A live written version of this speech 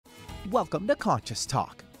Welcome to Conscious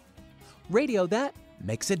Talk, radio that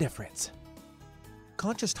makes a difference.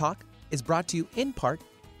 Conscious Talk is brought to you in part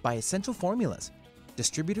by Essential Formulas,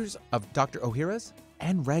 distributors of Dr. Ohhira's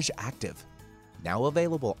and Reg Active, now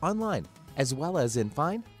available online as well as in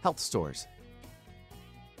fine health stores.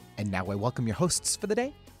 And now I welcome your hosts for the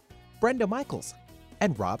day, Brenda Michaels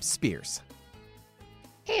and Rob Spears.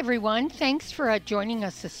 Hey everyone, thanks for joining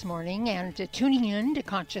us this morning and tuning in to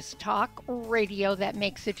Conscious Talk, radio that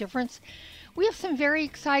makes a difference. We have some very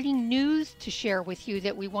exciting news to share with you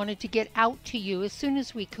that we wanted to get out to you as soon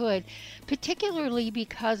as we could, particularly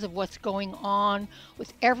because of what's going on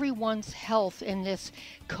with everyone's health in this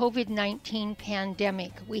COVID-19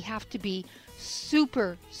 pandemic. We have to be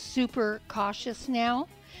super cautious now.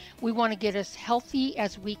 We want to get as healthy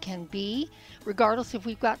as we can be, regardless if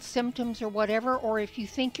we've got symptoms or whatever, or if you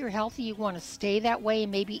think you're healthy, you want to stay that way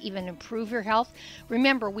and maybe even improve your health.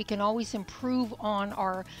 Remember, we can always improve on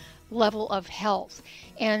our level of health.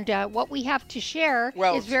 And what we have to share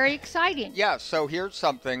is very exciting. Yeah, so here's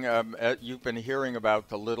something. You've been hearing about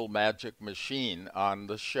the Little Magic Machine on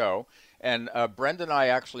the show. And Brenda and I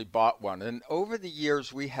actually bought one. And over the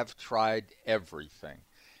years, we have tried everything.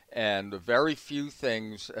 And very few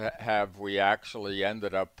things have we actually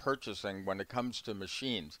ended up purchasing when it comes to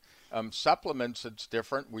machines. Supplements, it's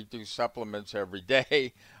different. We do supplements every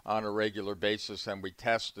day on a regular basis, and we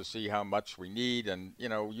test to see how much we need. And, you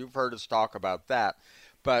know, you've heard us talk about that.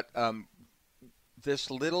 But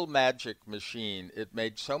this Little Magic Machine, it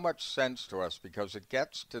made so much sense to us because it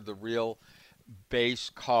gets to the real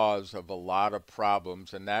base cause of a lot of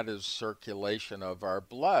problems, and that is circulation of our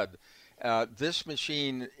blood. This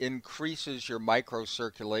machine increases your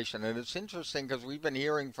microcirculation, and it's interesting because we've been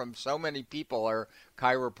hearing from so many people, our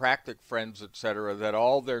chiropractic friends, etc., that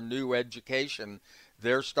all their new education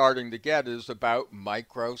they're starting to get is about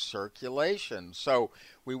microcirculation. So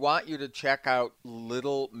we want you to check out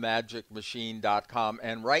littlemagicmachine.com.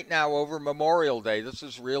 And right now over Memorial Day, this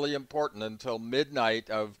is really important, until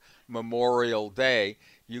midnight of Memorial Day,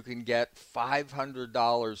 you can get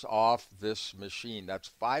 $500 off this machine. That's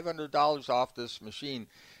 $500 off this machine.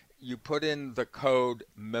 You put in the code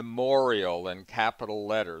MEMORIAL in capital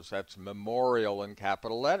letters. That's MEMORIAL in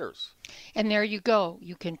capital letters. And there you go.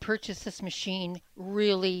 You can purchase this machine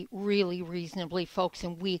really reasonably, folks,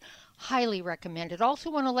 and we highly recommend it.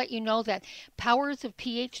 Also want to let you know that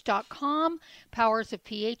powersofph.com, Powers of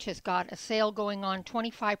PH has got a sale going on,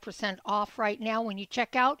 25% off right now. When you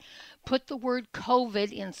check out, put the word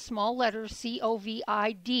COVID in small letters,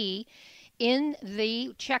 COVID, in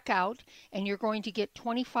the checkout, and you're going to get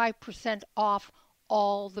 25% off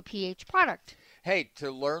all the pH product. Hey, to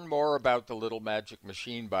learn more about the Little Magic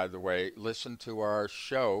Machine, by the way, listen to our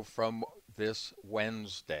show from this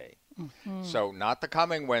Wednesday. Mm-hmm. So not the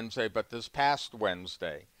coming Wednesday, but this past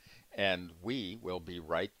Wednesday. And we will be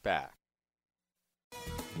right back.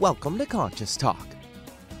 Welcome to Conscious Talk,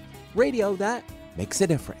 radio that makes a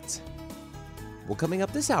difference. Well, coming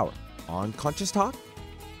up this hour on Conscious Talk.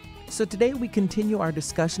 So today we continue our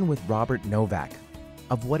discussion with Robert Novak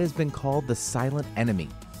of what has been called the silent enemy,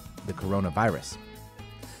 the coronavirus.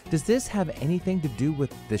 Does this have anything to do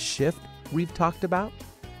with the shift we've talked about?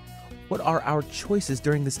 What are our choices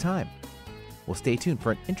during this time? Well, stay tuned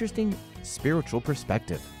for an interesting spiritual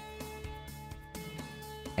perspective.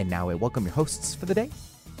 And now I welcome your hosts for the day,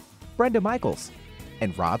 Brenda Michaels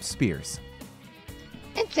and Rob Spears.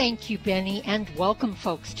 And thank you, Benny, and welcome,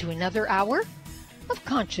 folks, to another hour of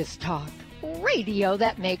Conscious Talk, radio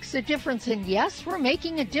that makes a difference. And yes, we're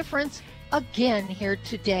making a difference again here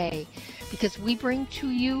today because we bring to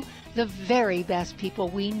you the very best people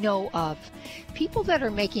we know of, people that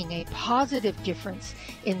are making a positive difference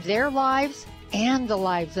in their lives and the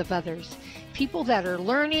lives of others, people that are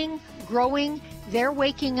learning, growing, they're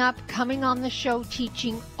waking up, coming on the show,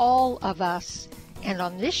 teaching all of us. And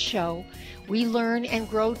on this show, we learn and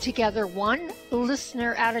grow together, one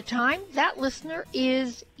listener at a time. That listener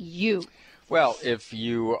is you. Well, if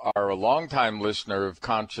you are a longtime listener of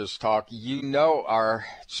Conscious Talk, you know our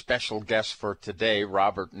special guest for today,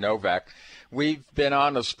 Robert Novak. We've been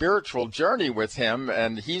on a spiritual journey with him,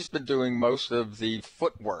 and he's been doing most of the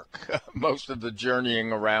footwork, most of the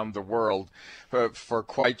journeying around the world for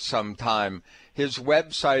quite some time. His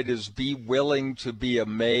website is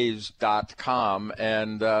bewillingtobeamazed.com,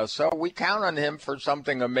 and so we count on him for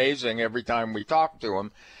something amazing every time we talk to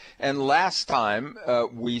him. And last time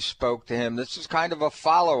we spoke to him, this is kind of a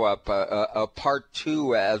follow-up, a part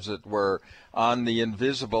two, as it were, on the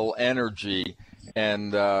invisible energy.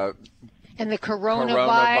 And And the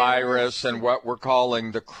coronavirus and what we're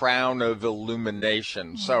calling the crown of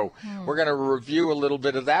illumination. So we're going to review a little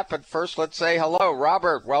bit of that. But first, let's say hello.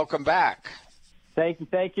 Robert, welcome back. Thank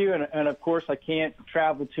you. And of course, I can't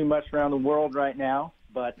travel too much around the world right now,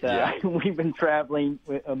 but we've been traveling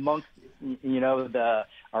amongst,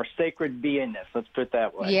 our sacred beingness. Let's put it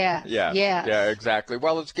that way. Yeah, exactly.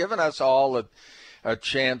 Well, it's given us all a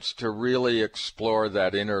chance to really explore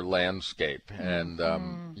that inner landscape. And,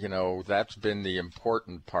 that's been the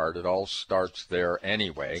important part. It all starts there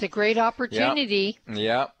anyway. It's a great opportunity.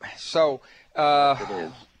 Yeah. So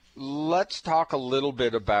let's talk a little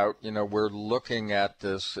bit about, we're looking at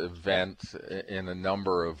this event in a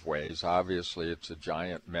number of ways. Obviously, it's a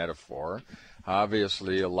giant metaphor.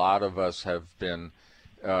 Obviously, a lot of us have been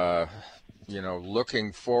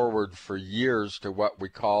looking forward for years to what we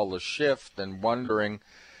call a shift and wondering,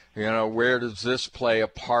 where does this play a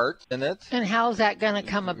part in it? And how's that going to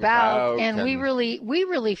come about? We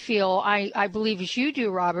really feel, I believe as you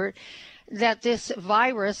do, Robert, that this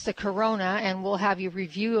virus, the corona, and we'll have you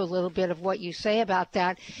review a little bit of what you say about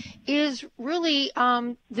that, is really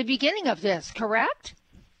the beginning of this, correct?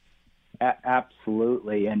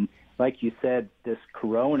 Absolutely. And like you said, this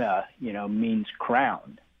corona, means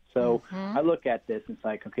crown. So I look at this and it's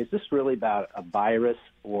like, okay, is this really about a virus,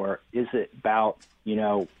 or is it about,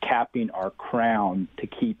 capping our crown to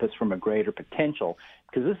keep us from a greater potential?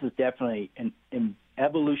 Because this is definitely an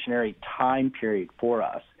evolutionary time period for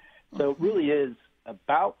us. So it really is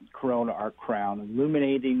about corona, our crown,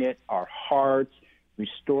 illuminating it, our hearts,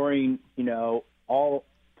 restoring, all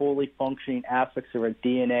fully functioning aspects of our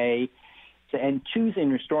DNA, and choosing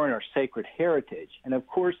and restoring our sacred heritage. And of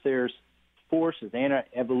course, there's forces,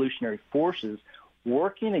 anti-evolutionary forces,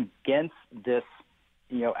 working against this,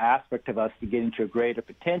 aspect of us to get into a greater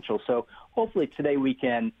potential. So hopefully today we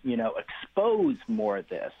can, expose more of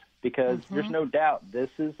this, because there's no doubt this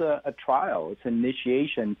is a trial. It's an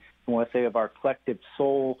initiation, I want to say, of our collective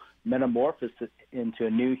soul metamorphosis into a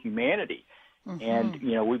new humanity. And,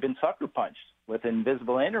 we've been sucker punched with an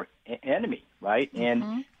invisible enemy, right?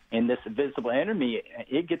 And this invisible enemy,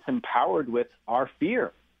 it gets empowered with our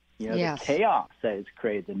fear. The chaos that is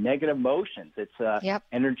created, the negative emotions. It's a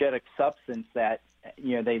energetic substance that,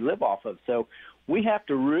 they live off of. So we have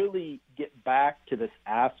to really get back to this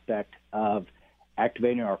aspect of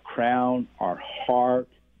activating our crown, our heart,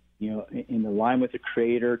 in the line with the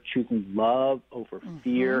Creator, choosing love over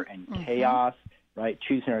fear and chaos, right?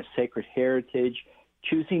 Choosing our sacred heritage,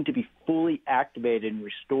 choosing to be fully activated and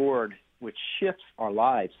restored, which shifts our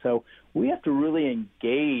lives. So we have to really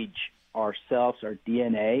engage ourselves, our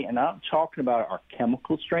DNA, and I'm talking about our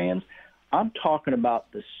chemical strands. I'm talking about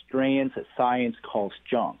the strands that science calls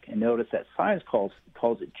junk. And notice that science calls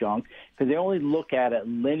it junk because they only look at it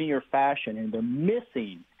in linear fashion, and they're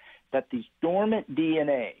missing that these dormant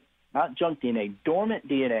DNA, not junk DNA, dormant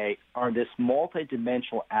DNA are this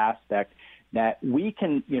multidimensional aspect that we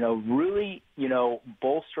can, really,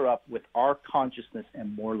 bolster up with our consciousness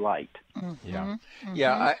and more light.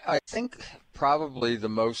 I think probably the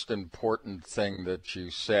most important thing that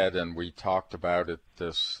you said, and we talked about it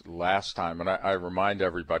this last time, and I remind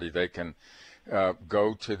everybody they can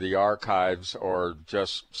go to the archives or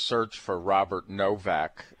just search for Robert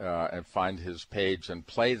Novak and find his page and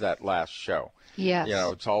play that last show. Yes.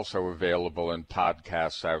 It's also available in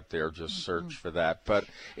podcasts out there. Just search for that. But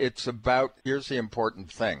it's about, here's the important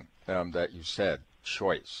thing that you said,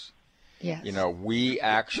 choice. Yes. We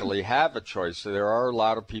actually have a choice. There are a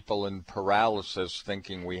lot of people in paralysis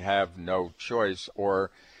thinking we have no choice,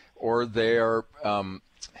 or they're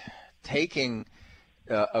taking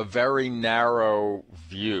a very narrow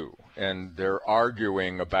view, and they're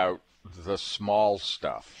arguing about the small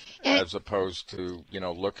stuff as opposed to,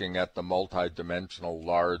 looking at the multidimensional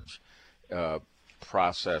large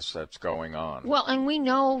process that's going on. Well, and we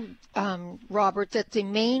know, Robert, that the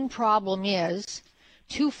main problem is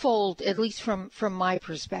twofold, at least from my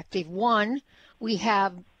perspective. One, we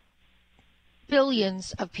have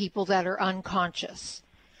billions of people that are unconscious.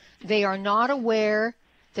 They are not aware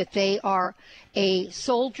that they are a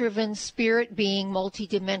soul-driven spirit being,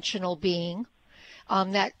 multidimensional being,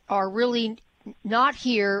 that are really not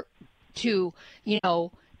here to,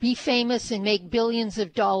 be famous and make billions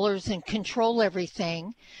of dollars and control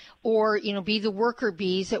everything, or, be the worker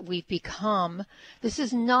bees that we've become. This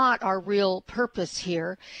is not our real purpose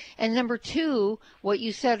here. And number two, what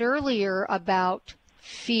you said earlier about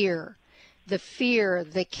fear,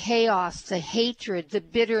 the chaos, the hatred, the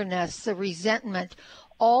bitterness, the resentment,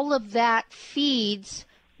 all of that feeds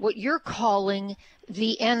what you're calling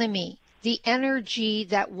the enemy. the energy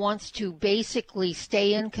that wants to basically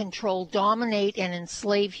stay in control, dominate, and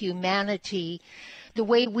enslave humanity, the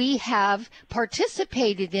way we have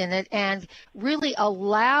participated in it and really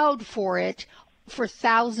allowed for it for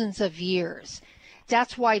thousands of years.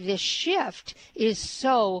 That's why this shift is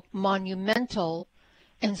so monumental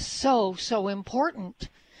and so important,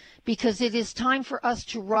 because it is time for us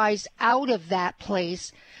to rise out of that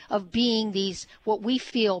place of being these, what we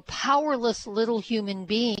feel, powerless little human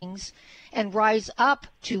beings, and rise up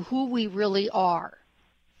to who we really are.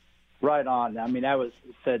 Right on. I mean, that was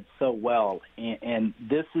said so well. And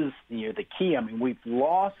this is, the key. I mean, we've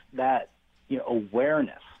lost that,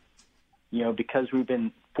 awareness, because we've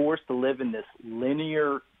been forced to live in this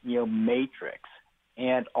linear, matrix.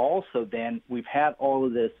 And also then we've had all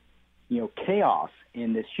of this, chaos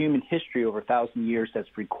in this human history over 1,000 years that's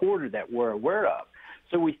recorded that we're aware of.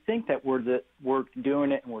 So we think that we're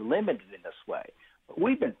doing it and we're limited in this way. But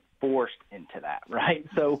we've been forced into that, right?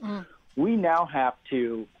 So we now have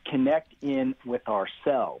to connect in with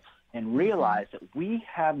ourselves and realize that we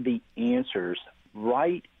have the answers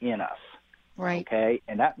right in us. Right. Okay?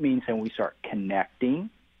 And that means then we start connecting,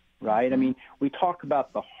 right? I mean, we talk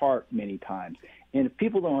about the heart many times. And if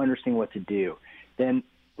people don't understand what to do, then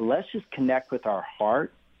let's just connect with our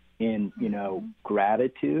heart in,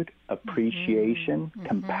 gratitude, appreciation,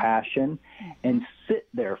 compassion, and sit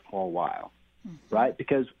there for a while, right?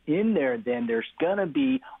 Because in there, then there's going to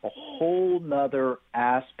be a whole nother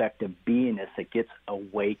aspect of beingness that gets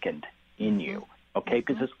awakened in you, okay?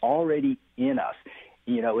 Because it's already in us.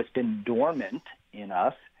 It's been dormant in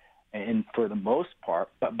us, and for the most part,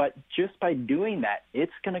 but just by doing that,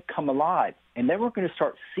 it's going to come alive. And then we're going to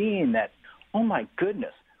start seeing that, oh my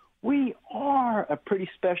goodness, we are a pretty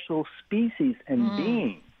special species and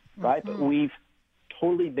being, right? But we've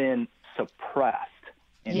totally been suppressed.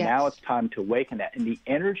 And now it's time to awaken that. And the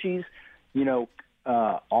energies,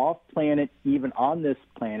 off planet, even on this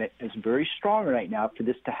planet, is very strong right now for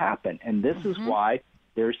this to happen. And this is why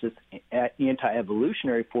there's this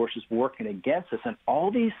anti-evolutionary forces working against us. And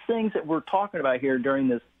all these things that we're talking about here during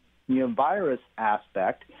this virus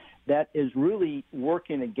aspect, that is really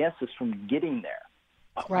working against us from getting there.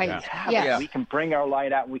 Right. We can bring our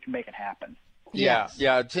light out and we can make it happen. Yeah,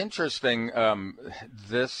 it's interesting.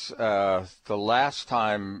 The last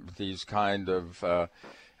time these kind of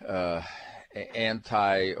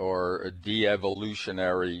anti or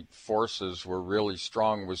de-evolutionary forces were really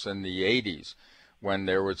strong was in the 80s, when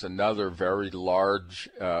there was another very large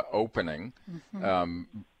opening.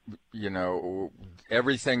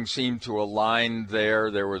 Everything seemed to align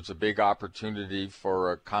there. There was a big opportunity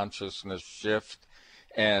for a consciousness shift,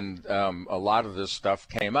 and a lot of this stuff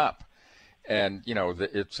came up. And,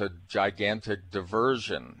 it's a gigantic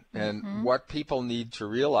diversion. And what people need to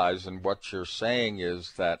realize, and what you're saying,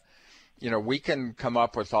 is that, we can come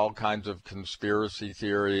up with all kinds of conspiracy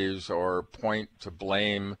theories or point to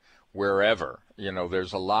blame wherever.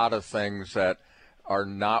 There's a lot of things that are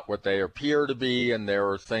not what they appear to be, and there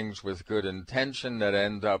are things with good intention that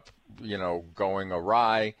end up, going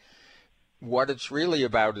awry. What it's really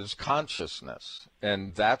about is consciousness,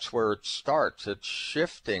 and that's where it starts. It's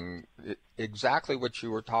shifting exactly what you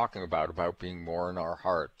were talking about being more in our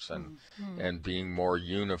hearts and being more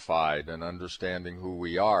unified and understanding who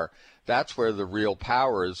we are. That's where the real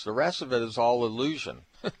power is. The rest of it is all illusion.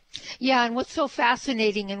 Yeah, and what's so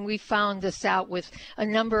fascinating, and we found this out with a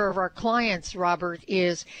number of our clients, Robert,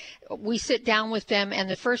 is we sit down with them, and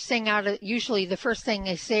the first thing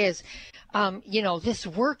they say is, this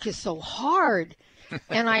work is so hard.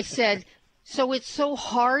 And I said, so it's so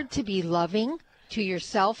hard to be loving to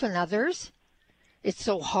yourself and others? It's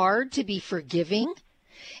so hard to be forgiving?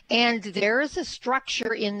 And there is a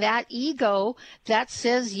structure in that ego that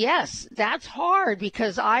says, yes, that's hard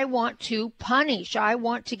because I want to punish. I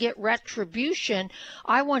want to get retribution.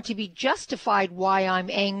 I want to be justified why I'm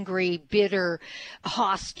angry, bitter,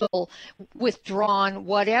 hostile, withdrawn,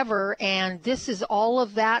 whatever. And this is all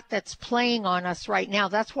of that that's playing on us right now.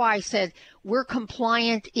 That's why I said we're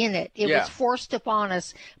compliant in it. It was forced upon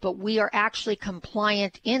us, but we are actually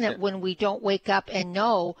compliant in it when we don't wake up and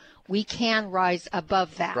know we can rise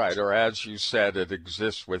above that. Right, or as you said, it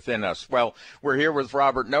exists within us. Well, we're here with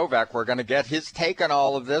Robert Novak. We're going to get his take on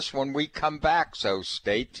all of this when we come back, so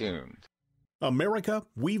stay tuned. America,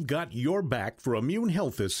 we've got your back for immune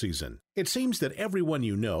health this season. It seems that everyone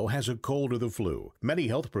you know has a cold or the flu. Many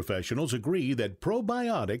health professionals agree that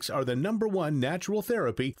probiotics are the #1 natural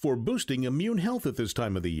therapy for boosting immune health at this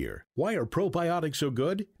time of the year. Why are probiotics so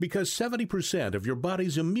good? Because 70% of your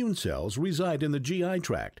body's immune cells reside in the GI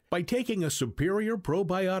tract. By taking a superior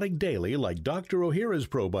probiotic daily like Dr. Ohhira's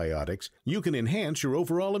probiotics, you can enhance your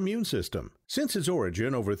overall immune system. Since its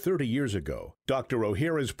origin over 30 years ago, Dr.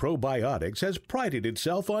 Ohhira's probiotics has prided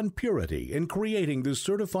itself on purity in creating the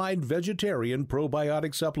certified vegetarian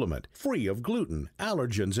probiotic supplement, free of gluten,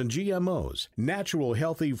 allergens, and GMOs. Natural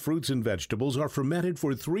healthy fruits and vegetables are fermented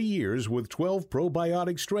for 3 years with 12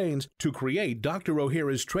 probiotic strains to create Dr.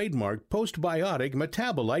 Ohhira's trademark postbiotic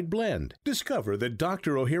metabolite blend. Discover the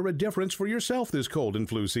Dr. Ohhira difference for yourself this cold and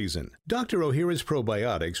flu season. Dr. Ohhira's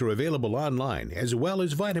probiotics are available online as well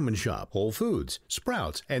as Vitamin Shop, Whole Foods,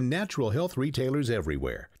 Sprouts, and natural health retailers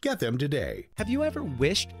everywhere. Get them today. Have you ever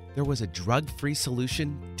wished there was a drug-free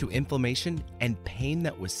solution to inflammation and pain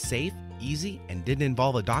that was safe, easy, and didn't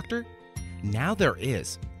involve a doctor? Now there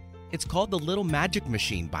is. It's called the Little Magic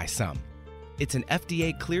Machine by some. It's an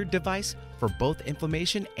FDA-cleared device for both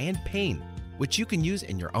inflammation and pain, which you can use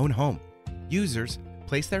in your own home. Users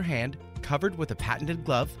place their hand, covered with a patented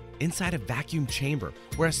glove, inside a vacuum chamber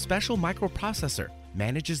where a special microprocessor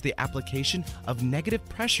manages the application of negative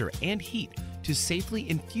pressure and heat to safely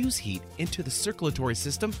infuse heat into the circulatory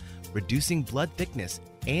system, reducing blood thickness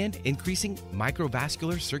and increasing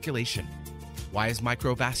microvascular circulation. Why is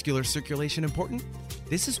microvascular circulation important?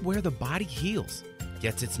 This is where the body heals,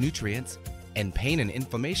 gets its nutrients, and pain and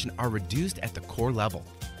inflammation are reduced at the core level.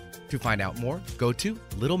 To find out more, go to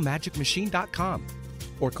littlemagicmachine.com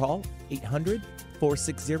or call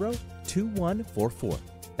 800-460-2144.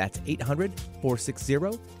 That's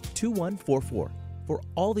 800-460-2144 for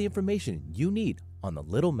all the information you need on the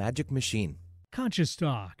Little Magic Machine. Conscious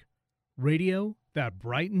Talk, radio that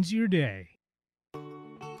brightens your day.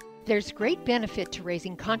 There's great benefit to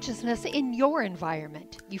raising consciousness in your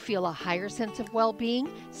environment. You feel a higher sense of well-being,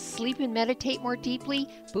 sleep and meditate more deeply,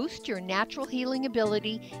 boost your natural healing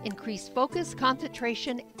ability, increase focus,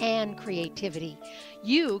 concentration, and creativity.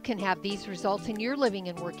 You can have these results in your living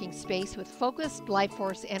and working space with Focused Life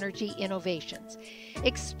Force Energy Innovations.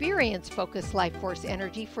 Experience Focused Life Force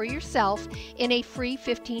Energy for yourself in a free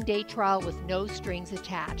 15-day trial with no strings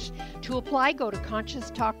attached. To apply, go to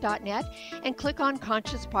ConsciousTalk.net and click on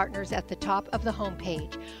Conscious Partners at the top of the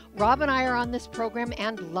homepage. Rob and I are on this program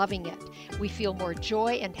and loving it. We feel more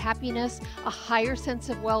joy and happiness, a higher sense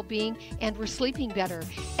of well-being, and we're sleeping better.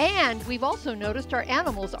 And we've also noticed our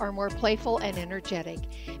animals are more playful and energetic.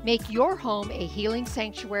 Make your home a healing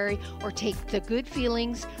sanctuary or take the good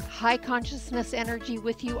feelings, high consciousness energy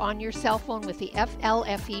with you on your cell phone with the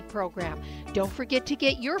FLFE program. Don't forget to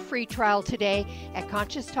get your free trial today at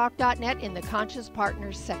ConsciousTalk.net in the Conscious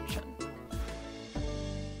Partners section.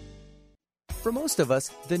 For most of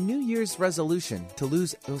us, the New Year's resolution to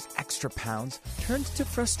lose those extra pounds turns to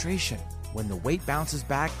frustration when the weight bounces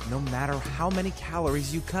back no matter how many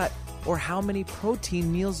calories you cut or how many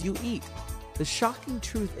protein meals you eat. The shocking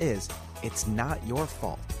truth is, it's not your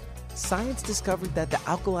fault. Science discovered that the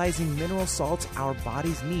alkalizing mineral salts our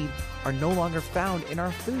bodies need are no longer found in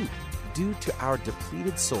our food due to our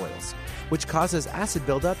depleted soils, which causes acid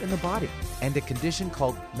buildup in the body and a condition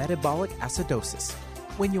called metabolic acidosis.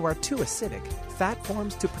 When you are too acidic, fat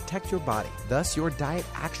forms to protect your body. Thus, your diet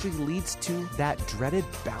actually leads to that dreaded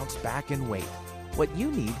bounce back in weight. What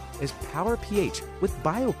you need is Power pH with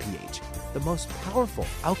BioPH, the most powerful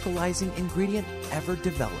alkalizing ingredient ever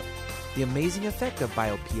developed. The amazing effect of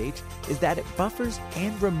BioPH is that it buffers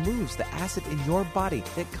and removes the acid in your body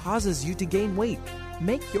that causes you to gain weight.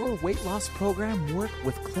 Make your weight loss program work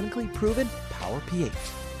with clinically proven Power pH.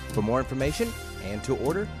 For more information and to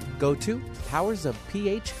order, go to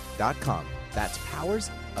powersofph.com. That's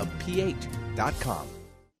powersofph.com.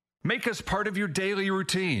 Make us part of your daily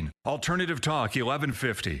routine. Alternative Talk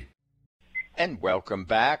 1150. And welcome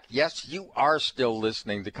back. Yes, you are still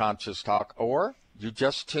listening to Conscious Talk, or you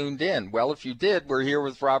just tuned in. Well, if you did, we're here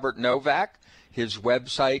with Robert Novak. His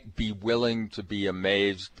website,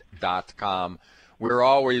 bewillingtobeamazed.com. We're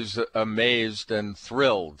always amazed and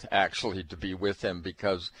thrilled, actually, to be with him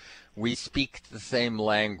because we speak the same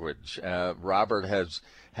language. Robert has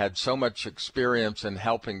had so much experience in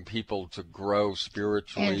helping people to grow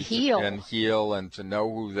spiritually and heal and to know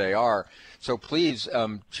who they are. So please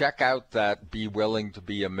check out that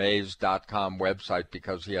bewillingtobeamazed.com website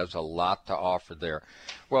because he has a lot to offer there.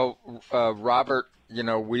 Well, Robert, you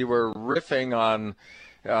know, we were riffing on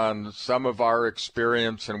some of our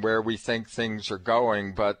experience and where we think things are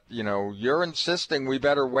going, but, you know, you're insisting we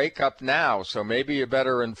better wake up now, so maybe you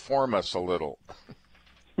better inform us a little.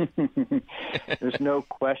 There's no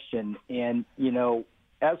question. And,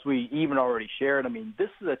 as we even already shared, this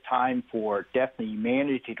is a time for definitely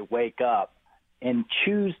humanity to wake up and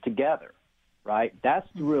choose together, right? That's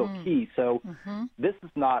the real key. So this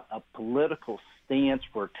is not a political stance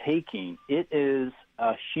we're taking. It is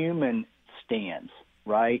a human stance,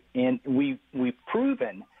 right? And we've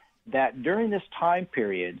proven that during this time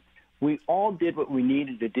period, we all did what we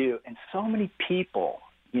needed to do. And so many people,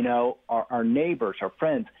 our neighbors, our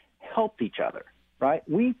friends, helped each other, right?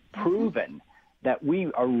 We've proven that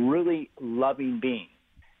we are really loving beings.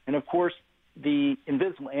 And, of course, the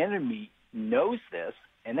invisible enemy knows this,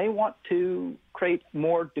 and they want to create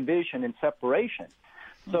more division and separation.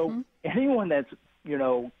 So anyone that's,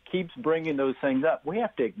 keeps bringing those things up, we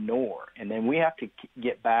have to ignore. And then we have to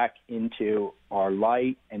get back into our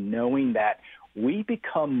light and knowing that we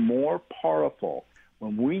become more powerful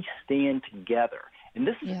when we stand together. And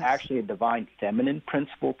this is actually a divine feminine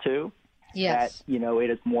principle, too. Yes. That, it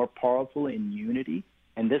is more powerful in unity.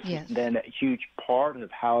 And this is then a huge part of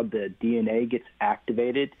how the DNA gets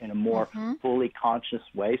activated in a more fully conscious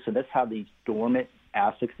way. So that's how these dormant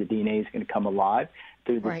aspects of DNA is going to come alive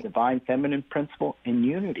through this divine feminine principle and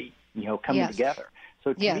unity, coming together.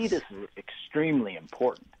 So to me, this is extremely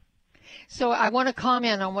important. So I want to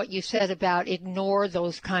comment on what you said about ignore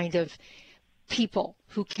those kind of people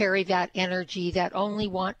who carry that energy, that only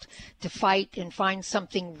want to fight and find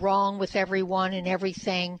something wrong with everyone and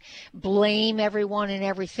everything, blame everyone and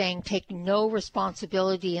everything, take no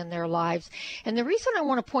responsibility in their lives. And the reason I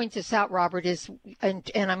want to point this out, Robert, is, and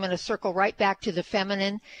I'm going to circle right back to the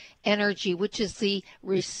feminine energy, which is the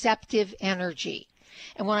receptive energy.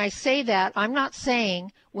 And when I say that, I'm not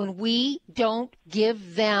saying when we don't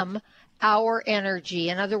give them our energy,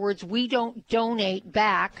 in other words, we don't donate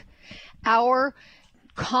back our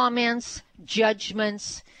comments,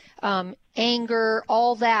 judgments, anger,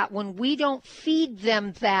 all that, when we don't feed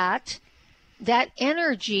them that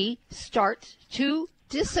energy starts to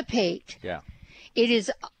dissipate. Yeah. It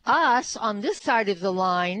is us on this side of the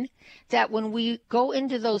line that when we go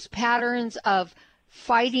into those patterns of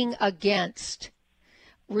fighting against,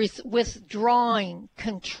 withdrawing,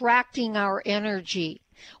 contracting our energy,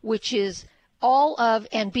 which is all of,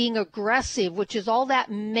 and being aggressive, which is all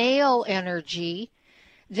that male energy,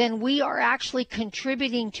 then we are actually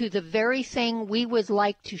contributing to the very thing we would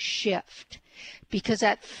like to shift. Because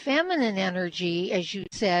that feminine energy, as you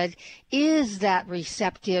said, is that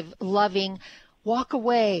receptive, loving, walk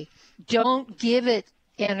away, don't give it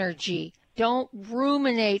energy, don't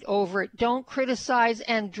ruminate over it, don't criticize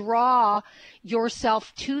and draw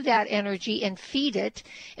yourself to that energy and feed it.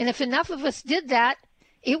 And if enough of us did that,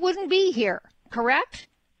 it wouldn't be here, correct?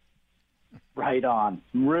 Right on.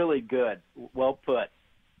 Really good. Well put.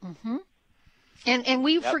 And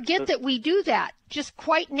we forget that we do that just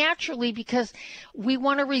quite naturally because we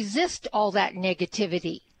want to resist all that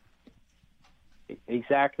negativity.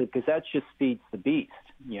 Exactly, because that just feeds the beast,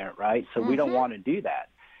 right? So we don't want to do that.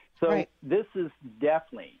 So this is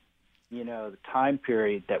definitely, the time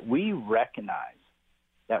period that we recognize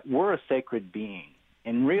that we're a sacred being.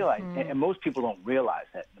 And realize, and most people don't realize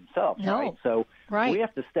that themselves, right? So we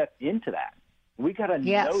have to step into that. We got to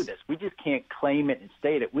know this. We just can't claim it and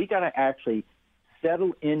state it. We got to actually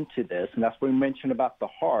settle into this, and that's what we mentioned about the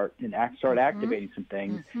heart, and start activating some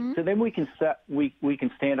things. So then we can we can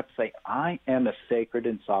stand up and say, "I am a sacred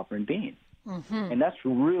and sovereign being," and that's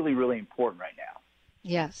really, really important right now.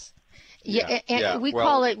 Yes. We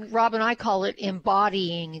call it, Rob and I call it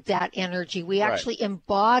embodying that energy. We actually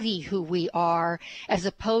embody who we are as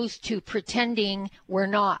opposed to pretending we're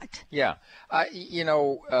not. Yeah.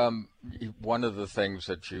 One of the things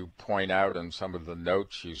that you point out in some of the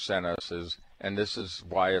notes you sent us is, and this is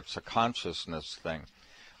why it's a consciousness thing.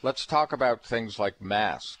 Let's talk about things like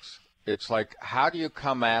masks. It's like, how do you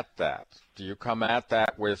come at that? Do you come at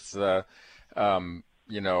that with,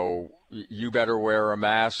 you better wear a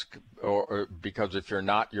mask or because if you're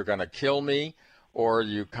not, you're going to kill me? Or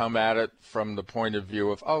you come at it from the point of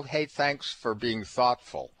view of, oh, hey, thanks for being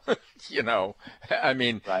thoughtful.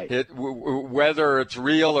 Whether it's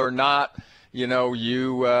real or not,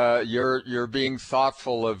 you're being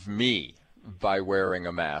thoughtful of me by wearing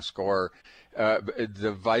a mask, or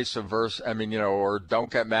the vice versa. Or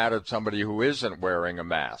don't get mad at somebody who isn't wearing a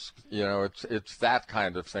mask. It's that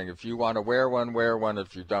kind of thing. If you want to wear one, wear one.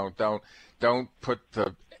 If you don't put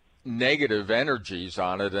the negative energies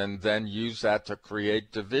on it and then use that to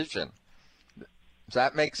create division. Does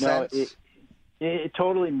that make sense? No, it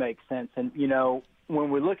totally makes sense. And,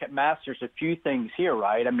 when we look at masks, there's a few things here,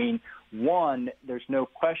 right? One, there's no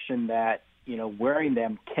question that, wearing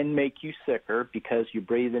them can make you sicker because you're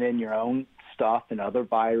breathing in your own stuff and other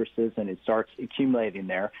viruses, and it starts accumulating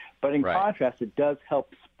there. But in contrast, it does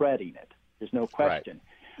help spreading it. There's no question.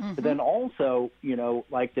 Right. But then also,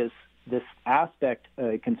 like this aspect,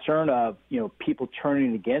 concern of, people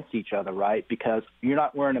turning against each other, right? Because you're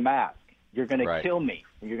not wearing a mask. You're going to kill me.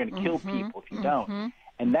 You're going to kill people if you don't.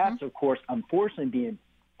 And that's, of course, unfortunately being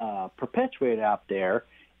perpetuated out there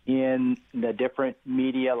in the different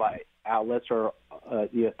media like outlets or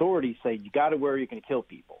the authorities say you got to wear, you're going to kill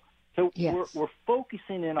people. So we're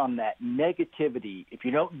focusing in on that negativity. If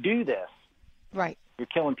you don't do this, you're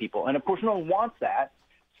killing people. And, of course, no one wants that,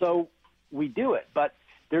 so we do it. But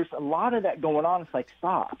there's a lot of that going on. It's like,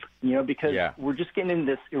 stop, because we're just getting in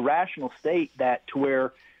this irrational state that to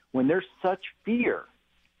where when there's such fear,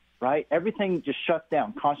 right, everything just shuts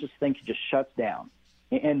down. Conscious thinking just shuts down.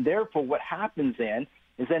 And therefore what happens then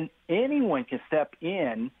is then anyone can step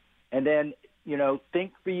in and then,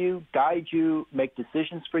 think for you, guide you, make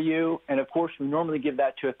decisions for you. And, of course, we normally give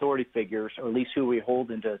that to authority figures, or at least who we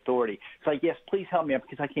hold into authority. It's like, yes, please help me out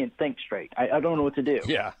because I can't think straight. I don't know what to do.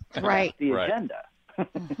 Yeah. Right. That's the agenda.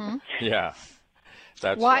 Yeah.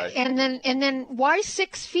 That's why, right. And then why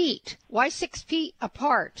 6 feet? Why 6 feet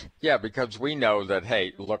apart? Yeah, because we know that,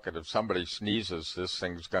 hey, look, if somebody sneezes, this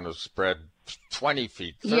thing's going to spread 20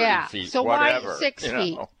 feet, 30 feet, so whatever. Why 6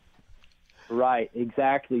 feet? Right,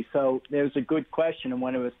 exactly. So there's a good question, and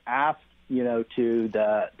when it was asked, to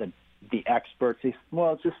the experts, they said,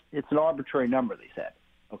 well, it's an arbitrary number, they said.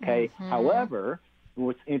 Okay. However,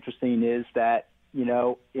 what's interesting is that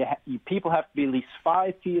people have to be at least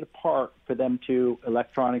 5 feet apart for them to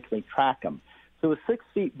electronically track them. So 6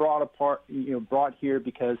 feet brought here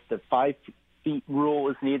because the 5 feet rule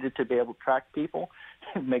is needed to be able to track people.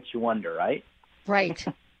 It makes you wonder, right? Right.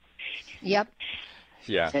 Yep.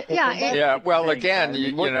 Yeah. Well, again,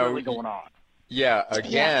 what's really going on? Yeah.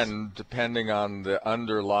 Again, depending on the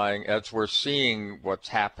underlying, as we're seeing, what's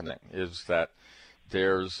happening is that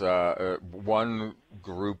there's one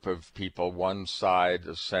group of people, one side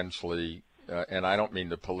essentially, and I don't mean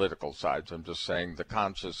the political sides, I'm just saying the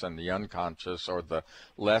conscious and the unconscious or the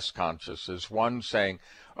less conscious, is one saying,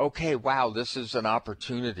 okay, wow, this is an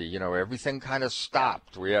opportunity. Everything kind of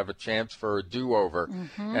stopped. We have a chance for a do-over.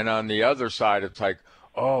 And on the other side, it's like,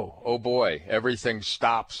 oh boy, everything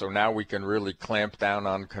stops, so now we can really clamp down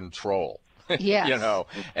on control. Yes.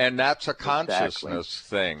 And that's a consciousness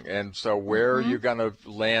thing. And so where are you going to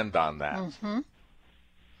land on that?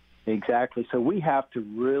 Exactly. So we have to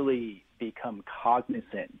really become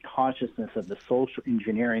cognizant, consciousness of the social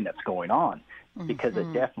engineering that's going on, because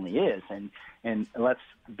it definitely is. And let's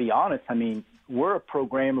be honest, I mean, we're a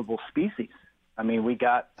programmable species. I mean, we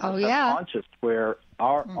got subconscious where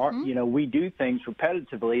our we do things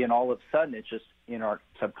repetitively, and all of a sudden it's just in our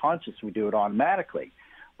subconscious, we do it automatically.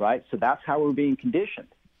 Right, so that's how we're being conditioned.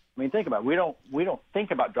 I mean, think about it. We don't think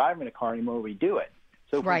about driving a car anymore. We do it.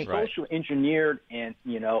 So if we're social engineered and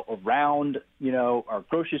around our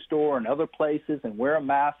grocery store and other places, and wear a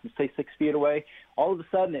mask and stay 6 feet away, all of a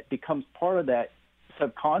sudden it becomes part of that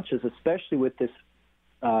subconscious, especially with this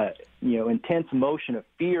intense emotion of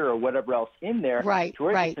fear or whatever else in there, to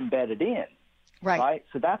where it's embedded in. Right.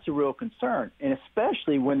 So that's a real concern, and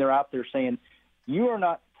especially when they're out there saying, "You are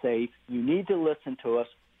not safe. You need to listen to us,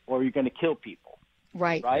 or you're going to kill people."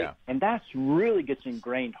 Right? Yeah. And that's really gets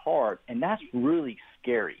ingrained hard, and that's really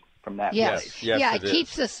scary from that place.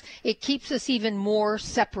 Yes, it keeps us even more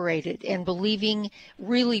separated and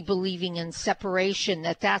really believing in separation,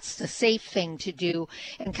 that's the safe thing to do.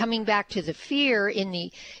 And coming back to the fear,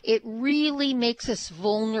 it really makes us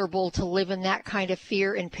vulnerable to live in that kind of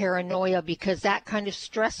fear and paranoia, because that kind of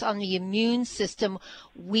stress on the immune system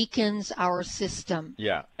weakens our system.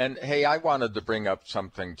 Yeah. And hey, I wanted to bring up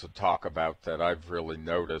something to talk about that I've really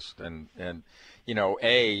noticed. And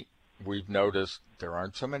we've noticed there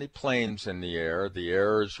aren't so many planes in the air. The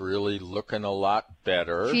air is really looking a lot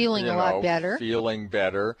better. Feeling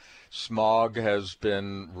better. Smog has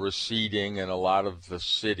been receding in a lot of the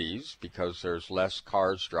cities because there's less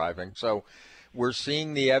cars driving. So we're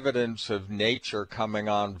seeing the evidence of nature coming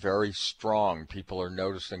on very strong. People are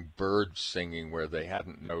noticing birds singing where they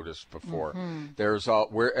hadn't noticed before. There's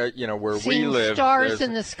where we live, stars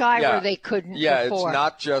in the sky where they couldn't before. It's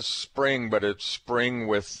not just spring, but it's spring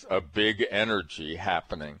with a big energy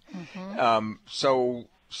happening. So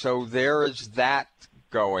there is that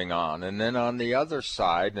going on. And then on the other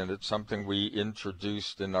side, and it's something we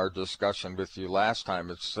introduced in our discussion with you last time,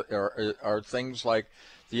 are things like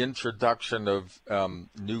the introduction of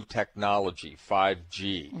new technology,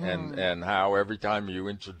 5G, and how every time you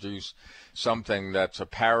introduce something that's a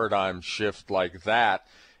paradigm shift like that,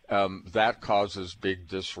 that causes big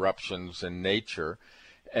disruptions in nature.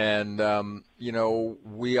 And,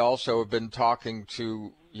 we also have been talking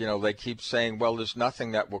to, they keep saying, well, there's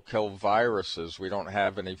nothing that will kill viruses. We don't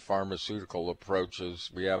have any pharmaceutical approaches.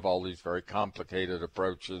 We have all these very complicated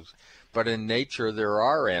approaches. But in nature, there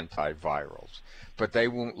are antivirals. But they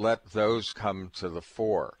won't let those come to the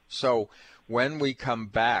fore. So when we come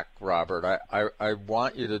back, Robert, I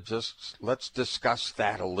want you to let's discuss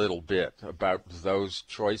that a little bit about those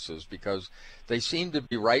choices, because they seem to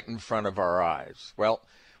be right in front of our eyes. Well,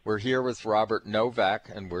 we're here with Robert Novak,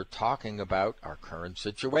 and we're talking about our current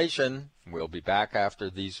situation. We'll be back after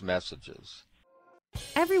these messages.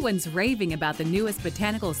 Everyone's raving about the newest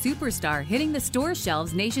botanical superstar hitting the store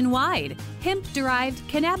shelves nationwide. Hemp-derived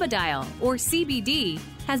cannabidiol, or CBD,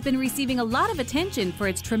 has been receiving a lot of attention for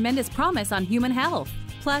its tremendous promise on human health.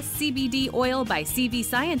 Plus, CBD Oil by CV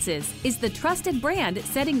Sciences is the trusted brand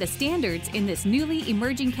setting the standards in this newly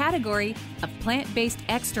emerging category of plant-based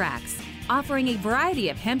extracts, offering a variety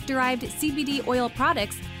of hemp-derived CBD oil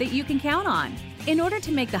products that you can count on. In order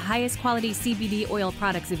to make the highest quality CBD oil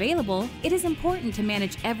products available, it is important to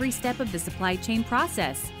manage every step of the supply chain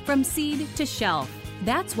process, from seed to shelf.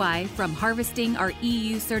 That's why, from harvesting our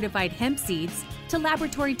EU-certified hemp seeds, to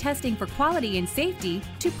laboratory testing for quality and safety,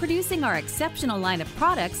 to producing our exceptional line of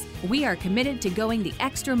products, we are committed to going the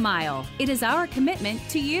extra mile. It is our commitment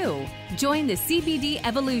to you. Join the CBD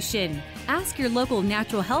evolution. Ask your local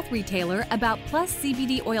natural health retailer about Plus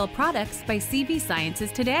CBD oil products by CV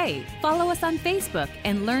Sciences today. Follow us on Facebook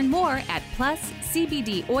and learn more at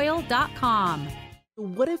pluscbdoil.com.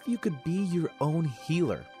 What if you could be your own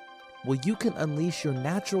healer? Well, you can unleash your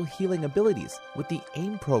natural healing abilities with the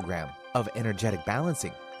AIM program of energetic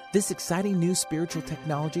balancing. This exciting new spiritual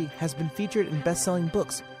technology has been featured in best-selling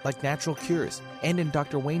books like Natural Cures, and in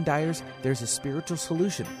Dr. Wayne Dyer's There's a Spiritual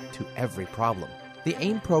Solution to Every Problem. The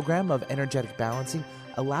AIM program of energetic balancing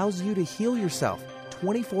allows you to heal yourself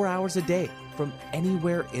 24 hours a day from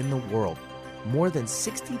anywhere in the world. More than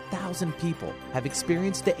 60,000 people have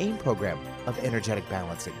experienced the AIM program of energetic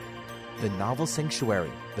balancing. The novel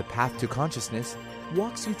Sanctuary, The Path to Consciousness,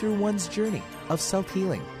 walks you through one's journey of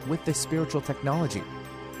self-healing with this spiritual technology.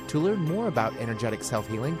 To learn more about energetic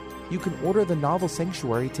self-healing, you can order the novel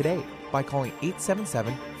Sanctuary today by calling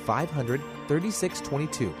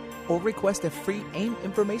 877-500-3622 or request a free AIM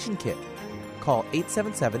information kit. Call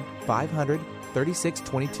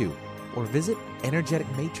 877-500-3622 or visit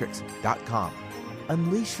energeticmatrix.com.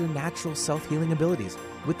 Unleash your natural self-healing abilities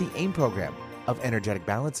with the AIM program of energetic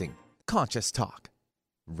balancing. Conscious Talk,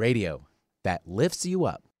 radio that lifts you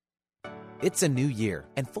up. It's a new year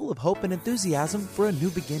and full of hope and enthusiasm for a new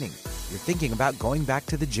beginning. You're thinking about going back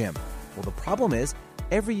to the gym. Well, the problem is,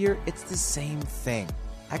 every year it's the same thing.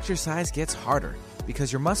 Exercise gets harder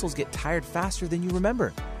because your muscles get tired faster than you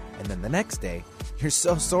remember. And then the next day, you're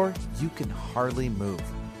so sore you can hardly move.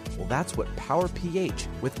 Well, that's what Power pH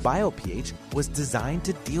with BioPH was designed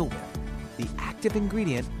to deal with. The active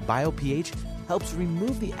ingredient, BioPH, helps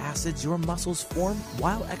remove the acids your muscles form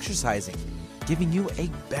while exercising, giving you a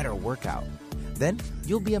better workout. Then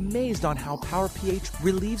you'll be amazed on how Power pH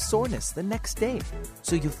relieves soreness the next day,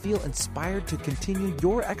 so you feel inspired to continue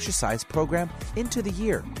your exercise program into the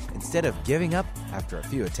year instead of giving up after a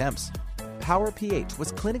few attempts. Power pH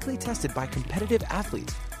was clinically tested by competitive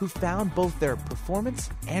athletes who found both their performance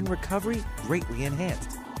and recovery greatly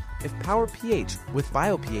enhanced. If Power pH with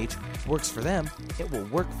BioPH works for them, it will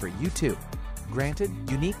work for you too. Granted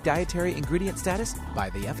unique dietary ingredient status by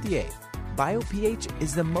the FDA. BioPH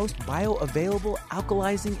is the most bioavailable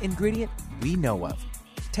alkalizing ingredient we know of.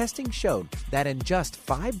 Testing showed that in just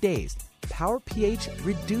 5 days, Power pH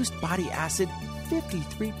reduced body acid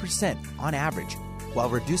 53% on average, while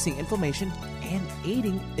reducing inflammation and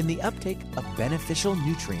aiding in the uptake of beneficial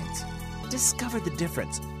nutrients. Discover the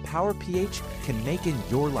difference Power pH can make in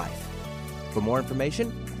your life. For more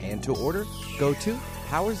information and to order, go to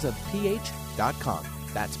powersofph.com.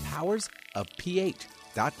 That's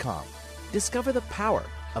powersofph.com. Discover the power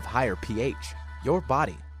of higher pH. Your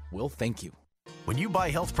body will thank you. When you buy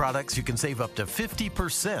health products, you can save up to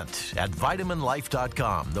 50% at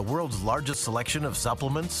VitaminLife.com, the world's largest selection of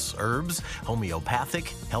supplements, herbs, homeopathic,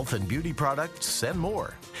 health and beauty products, and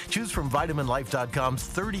more. Choose from VitaminLife.com's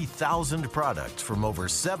 30,000 products from over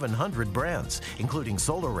 700 brands, including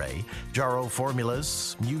Solaray, Jarrow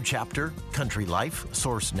Formulas, New Chapter, Country Life,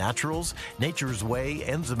 Source Naturals, Nature's Way,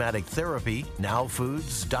 Enzymatic Therapy, Now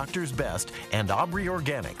Foods, Doctor's Best, and Aubrey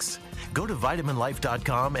Organics. Go to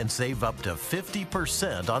VitaminLife.com and save up to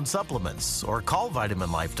 50% on supplements, or call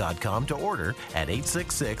VitaminLife.com to order at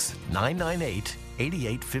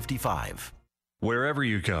 866-998-8855. Wherever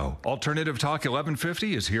you go, Alternative Talk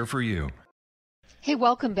 1150 is here for you. Hey,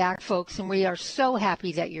 welcome back, folks, and we are so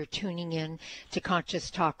happy that you're tuning in to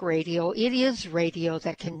Conscious Talk Radio. It is radio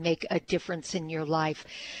that can make a difference in your life,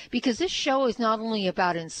 because this show is not only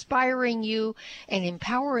about inspiring you and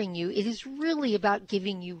empowering you, it is really about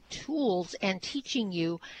giving you tools and teaching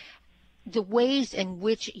you the ways in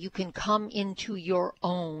which you can come into your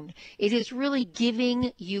own. It is really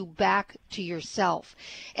giving you back to yourself.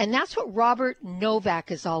 And that's what Robert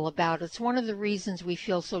Novak is all about. It's one of the reasons we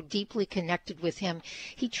feel so deeply connected with him.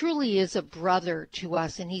 He truly is a brother to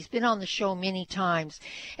us, and he's been on the show many times.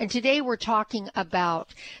 And today we're talking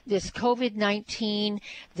about this COVID-19,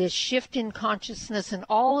 this shift in consciousness, and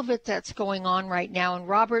all of it that's going on right now. And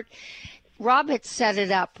Rob had set it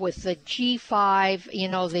up with the G5, the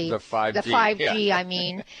 5G, the 5G, yeah.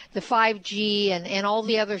 The 5G and all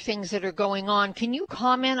the other things that are going on. Can you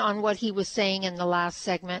comment on what he was saying in the last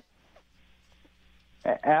segment?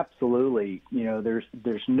 Absolutely.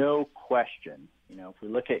 There's no question. If we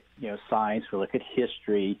look at, science, we look at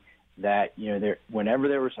history, that, whenever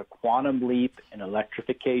there was a quantum leap in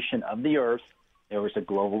electrification of the Earth, there was a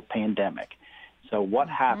global pandemic. So what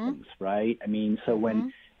happens, right?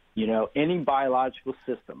 When any biological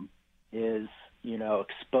system is,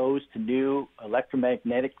 exposed to new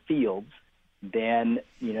electromagnetic fields, then,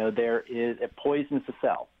 it poisons the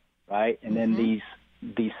cell, right? And then these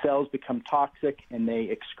cells become toxic and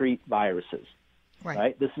they excrete viruses,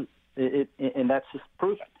 right? This is it, and that's just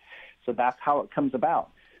proven. So that's how it comes about.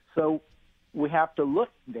 So we have to look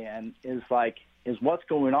then is what's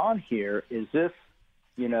going on here? Is this,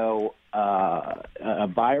 a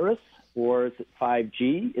virus? Or is it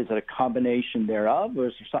 5G? Is it a combination thereof? Or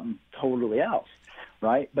is there something totally else,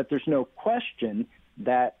 right? But there's no question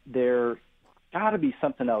that there got to be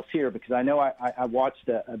something else here, because I know I watched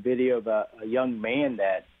a video of a young man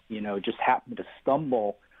that, just happened to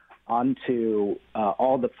stumble onto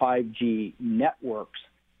all the 5G networks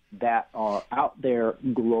that are out there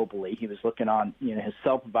globally. He was looking on, his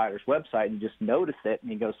cell provider's website and just noticed it.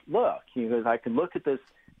 And he goes, I can look at this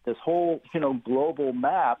whole, global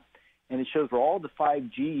map, and it shows where all the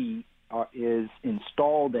 5G is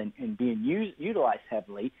installed and being utilized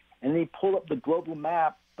heavily. And they pull up the global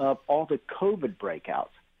map of all the COVID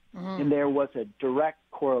breakouts. And there was a direct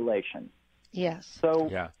correlation. Yes. So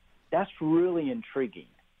that's really intriguing,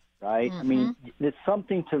 right? It's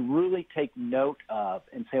something to really take note of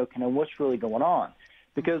and say, okay, now what's really going on?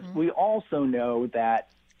 Because we also know that,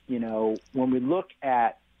 when we look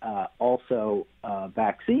at also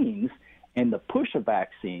vaccines, and the push of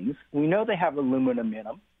vaccines, we know they have aluminum in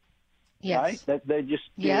them, right? That they just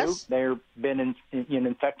do. Yes. They've been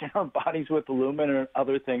infecting our bodies with aluminum and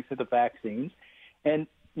other things with the vaccines. And,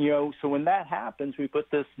 so when that happens, we put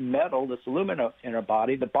this metal, this aluminum in our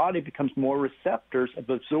body, the body becomes more receptors of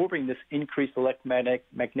absorbing this increased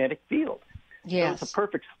electromagnetic field. Yes. So it's a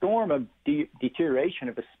perfect storm of deterioration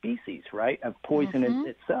of a species, right, of poison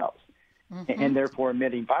itself. And therefore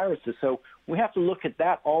emitting viruses. So we have to look at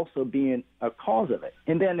that also being a cause of it.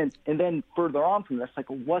 And then further on from this,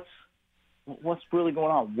 what's really going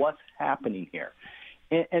on? What's happening here?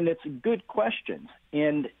 And it's a good question.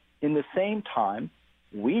 And in the same time,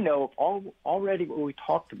 we know already what we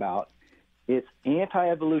talked about. It's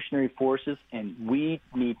anti-evolutionary forces, and we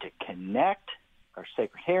need to connect our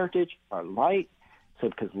sacred heritage, our light,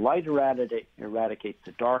 because light eradicates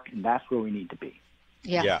the dark, and that's where we need to be.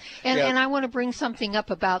 Yeah. And I want to bring something up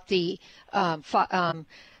about the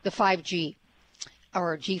 5G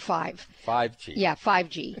or G5. 5G. Yeah,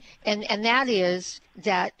 5G. And that is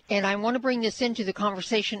that, and I want to bring this into the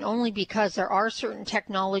conversation only because there are certain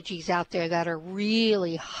technologies out there that are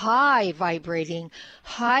really high vibrating,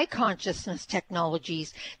 high consciousness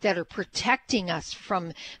technologies that are protecting us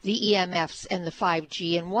from the EMFs and the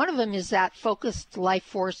 5G. And one of them is that focused life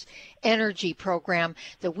force energy program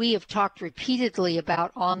that we have talked repeatedly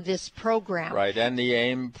about on this program. Right, and the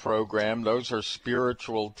AIM program, those are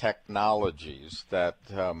spiritual technologies that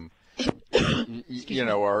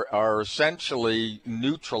are essentially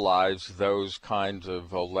neutralize those kinds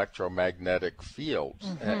of electromagnetic fields.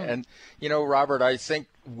 And, Robert, I think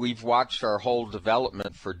we've watched our whole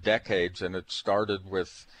development for decades, and it started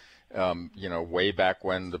with, way back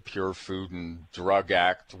when the Pure Food and Drug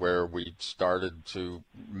Act, where we started to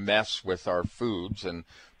mess with our foods and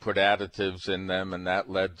put additives in them, and that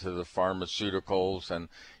led to the pharmaceuticals. And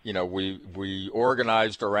we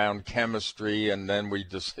organized around chemistry, and then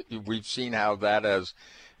we've seen how that has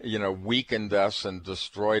weakened us and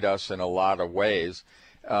destroyed us in a lot of ways.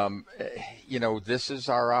 This is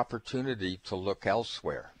our opportunity to look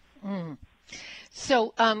elsewhere.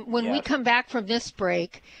 So when we come back from this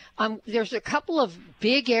break, there's a couple of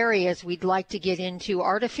big areas we'd like to get into: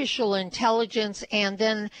 artificial intelligence, and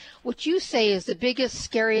then what you say is the biggest,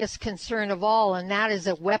 scariest concern of all, and that is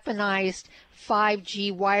a weaponized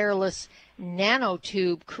 5G wireless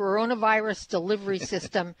nanotube coronavirus delivery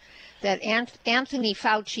system that Anthony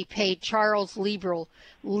Fauci paid Charles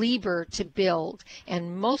Lieber to build.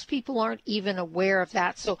 And most people aren't even aware of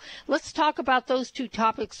that. So let's talk about those two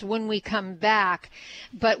topics when we come back.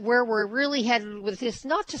 But where we're really headed with this,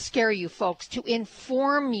 not to scare you folks, to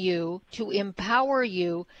inform you, to empower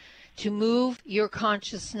you, to move your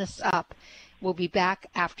consciousness up. We'll be back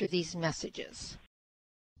after these messages.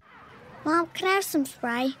 Mom, can I have some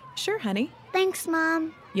spray? Sure, honey. Thanks,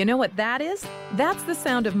 Mom. You know what that is? That's the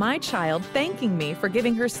sound of my child thanking me for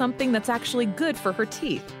giving her something that's actually good for her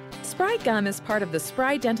teeth. Spry Gum is part of the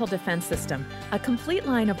Spry Dental Defense System, a complete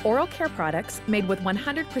line of oral care products made with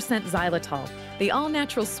 100% xylitol, the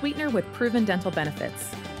all-natural sweetener with proven dental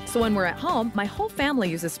benefits. So when we're at home, my whole family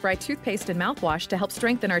uses Spry toothpaste and mouthwash to help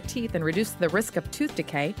strengthen our teeth and reduce the risk of tooth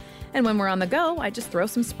decay. And when we're on the go, I just throw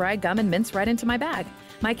some Spry Gum and mints right into my bag.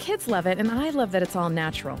 My kids love it, and I love that it's all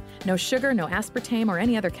natural. No sugar, no aspartame, or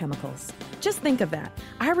any other chemicals. Just think of that.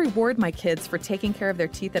 I reward my kids for taking care of their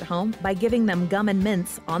teeth at home by giving them gum and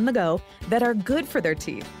mints on the go that are good for their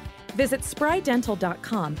teeth. Visit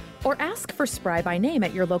sprydental.com or ask for Spry by name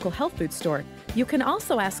at your local health food store. You can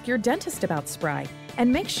also ask your dentist about Spry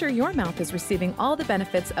and make sure your mouth is receiving all the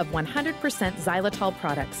benefits of 100% xylitol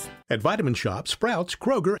products. At Vitamin Shoppe, Sprouts,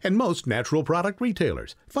 Kroger, and most natural product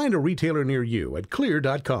retailers. Find a retailer near you at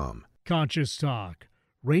Xlear.com. Conscious Talk,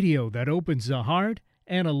 radio that opens the heart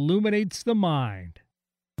and illuminates the mind.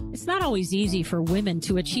 It's not always easy for women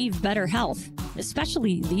to achieve better health,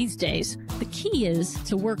 especially these days. The key is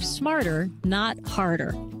to work smarter, not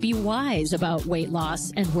harder. Be wise about weight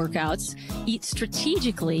loss and workouts. Eat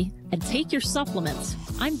strategically and take your supplements.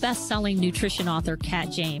 I'm best-selling nutrition author Kat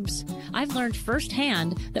James. I've learned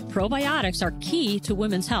firsthand that probiotics are key to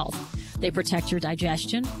women's health. They protect your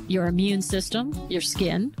digestion, your immune system, your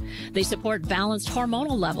skin. They support balanced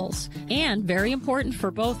hormonal levels. And very important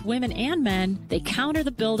for both women and men, they counter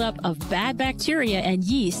the buildup of bad bacteria and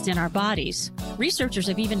yeast in our bodies. Researchers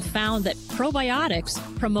have even found that probiotics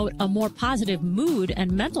promote a more positive mood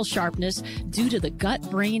and mental sharpness due to the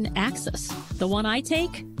gut-brain axis. The one I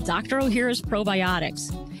take, Dr. Ohhira's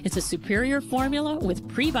Probiotics. It's a superior formula with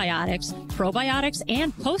prebiotics, probiotics,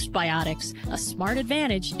 and postbiotics, a smart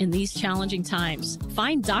advantage in these challenging times.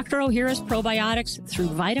 Find Dr. Ohhira's Probiotics through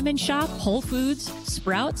Vitamin Shoppe, Whole Foods,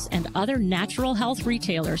 Sprouts, and other natural health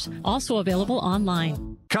retailers, also available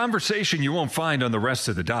online. Conversation you won't find on the rest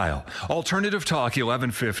of the dial. Alternative Talk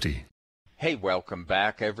 1150. Hey, welcome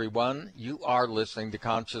back, everyone. You are listening to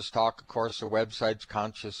Conscious Talk. Of course, the website's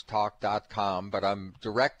conscioustalk.com, but I'm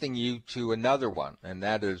directing you to another one, and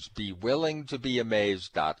that is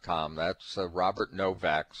bewillingtobeamazed.com. That's Robert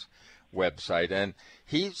Novak's website, and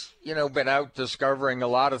he's, been out discovering a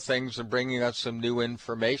lot of things and bringing us some new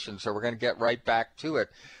information, so we're going to get right back to it.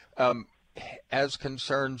 As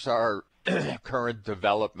concerns our current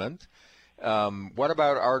development, what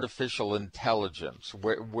about artificial intelligence?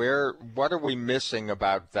 What are we missing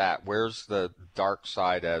about that? Where's the dark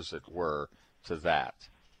side, as it were, to that?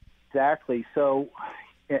 Exactly. So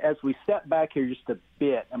as we step back here just a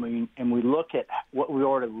bit, and we look at what we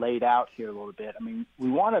already laid out here a little bit, we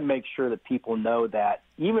want to make sure that people know that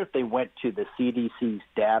even if they went to the CDC's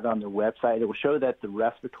data on their website, it will show that the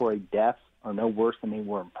respiratory deaths are no worse than they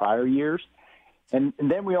were in prior years. And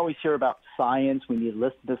then we always hear about science. We need to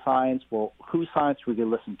listen to science. Well, whose science are we going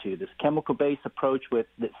to listen to? This chemical-based approach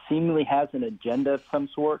that seemingly has an agenda of some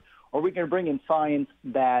sort? Or are we going to bring in science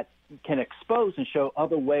that can expose and show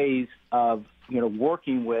other ways of,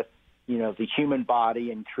 working with, the human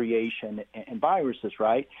body and creation and viruses,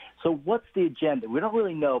 right? So what's the agenda? We don't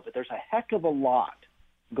really know, but there's a heck of a lot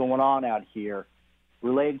going on out here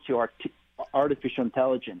related to artificial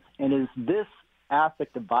intelligence. And is this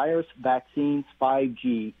aspect of virus, vaccines,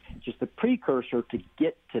 5G, just a precursor to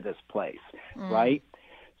get to this place, right?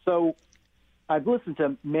 So I've listened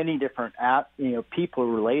to many different people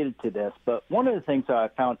related to this, but one of the things that I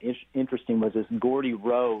found interesting was this Gordy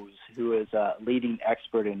Rose, who is a leading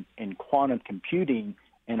expert in quantum computing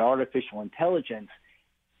and artificial intelligence.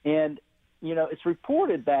 And, it's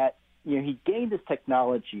reported that, he gained this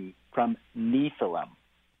technology from Nephilim.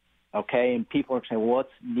 Okay, and people are saying, well,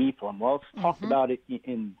 what's Nephilim? Well, it's talked about it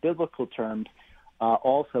in biblical terms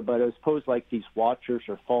also, but it was supposed like these watchers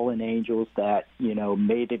or fallen angels that,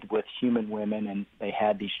 mated with human women, and they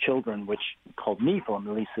had these children, which called Nephilim.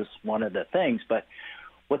 At least is one of the things. But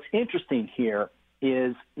what's interesting here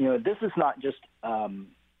is, this is not just,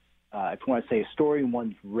 if you want to say a story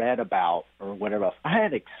one's read about or whatever else. I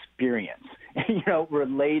had experience,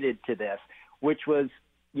 related to this, which was,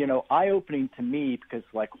 eye-opening to me because,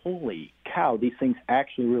 like, holy cow, these things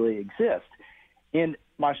actually really exist. And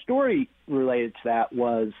my story related to that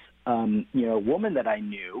was, a woman that I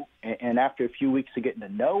knew, and after a few weeks of getting to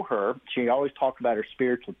know her, she always talked about her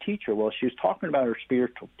spiritual teacher. Well, she was talking about her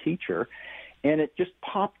spiritual teacher, and it just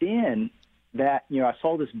popped in that, I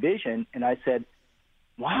saw this vision, and I said,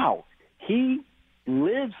 wow, he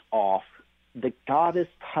lives off the goddess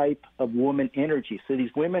type of woman energy. So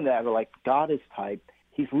these women that are like goddess type,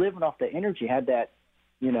 he's living off the energy, had that,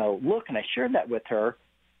 look, and I shared that with her.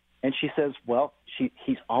 And she says, well,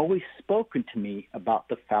 he's always spoken to me about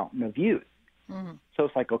the fountain of youth. Mm-hmm. So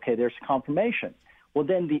it's like, okay, there's confirmation. Well,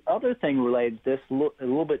 then the other thing related to this, a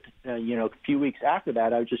little bit, a few weeks after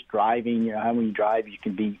that, I was just driving. How when you drive, you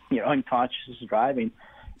can be, unconscious driving.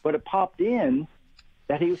 But it popped in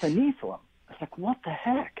that he was a Nephilim. I was like, what the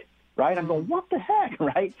heck, right? I'm going, what the heck,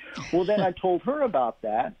 right? Well, then I told her about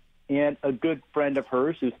that. And a good friend of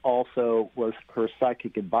hers, who also was her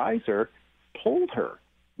psychic advisor, told her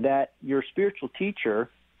that your spiritual teacher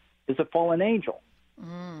is a fallen angel.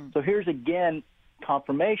 Mm. So here's, again,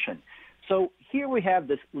 confirmation. So here we have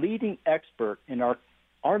this leading expert in our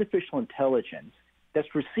artificial intelligence that's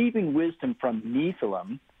receiving wisdom from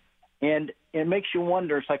Nephilim, and it makes you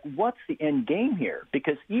wonder, it's like, what's the end game here?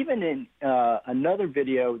 Because even in another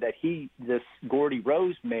video that this Gordy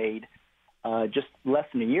Rose made just less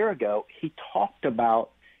than a year ago, he talked about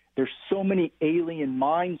there's so many alien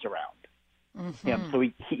minds around. Mm-hmm. him. So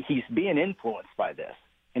he's being influenced by this.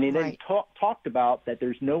 And he then talked about that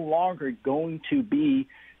there's no longer going to be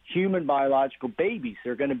human biological babies.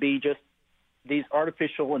 They're going to be just these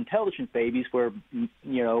artificial intelligence babies where,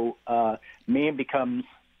 man becomes,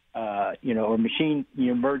 or machine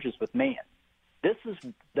merges with man. This is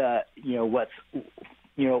the, what's,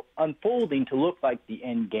 unfolding to look like the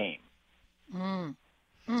end game. Mm.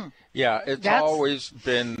 Yeah, it's always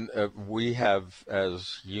been, we have,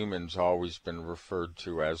 as humans, always been referred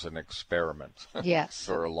to as an experiment. Yes.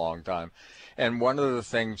 For a long time. And one of the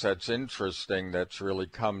things that's interesting that's really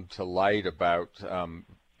come to light about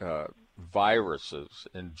viruses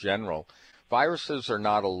in general, viruses are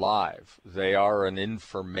not alive. They are an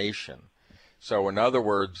information. So in other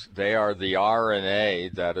words, they are the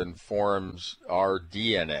RNA that informs our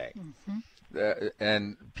DNA. Mm-hmm.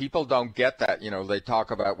 And people don't get that. They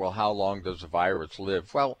talk about, well, how long does a virus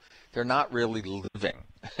live? Well, they're not really living,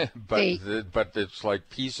 but it's like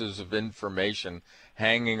pieces of information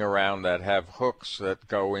hanging around that have hooks that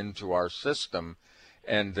go into our system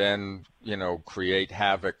and then, create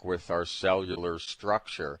havoc with our cellular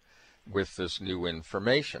structure with this new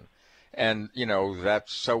information. And,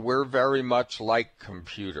 so we're very much like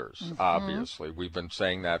computers, mm-hmm. Obviously. We've been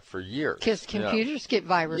saying that for years. Because computers get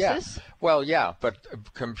viruses. Yeah. Well, yeah, but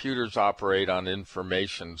computers operate on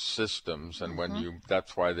information systems, and mm-hmm.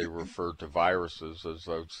 that's why they refer to viruses as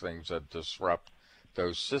those things that disrupt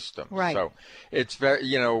those systems. Right. So it's very,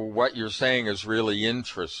 what you're saying is really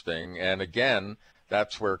interesting. And again,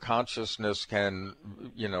 that's where consciousness can,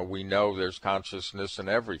 we know there's consciousness in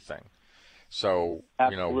everything. So,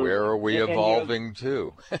 Absolutely. Where are we evolving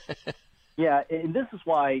to? Yeah, and this is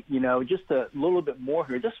why, just a little bit more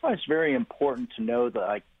here. This is why it's very important to know that,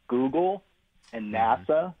 like, Google and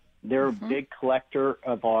NASA, they're mm-hmm. a big collector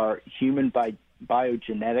of our human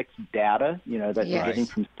biogenetics data, that they're getting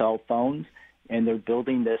from cell phones, and they're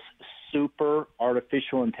building this super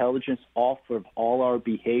artificial intelligence off of all our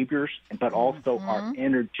behaviors, but also mm-hmm. our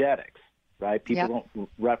energetics, right? People don't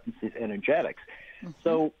reference these energetics. Mm-hmm.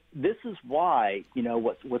 So this is why,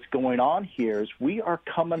 what's going on here is we are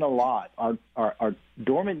coming alive. Our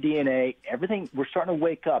dormant DNA, everything, we're starting to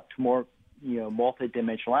wake up to more,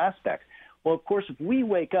 multidimensional aspects. Well, of course, if we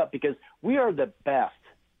wake up, because we are the best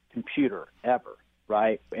computer ever,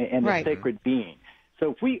 right? And the sacred being.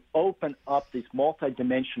 So if we open up these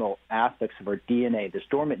multidimensional aspects of our DNA, this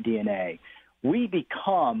dormant DNA, we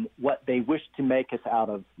become what they wish to make us out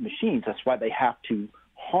of machines. That's why they have to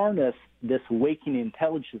harness this awakening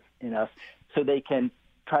intelligence in us so they can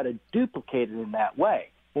try to duplicate it in that way.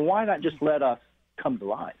 Well, why not just let us come to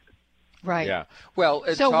life? Right. Yeah. Well,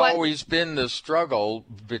 it's always been the struggle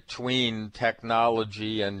between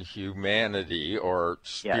technology and humanity, or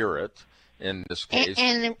spirit in this case.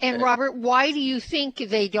 And Robert, why do you think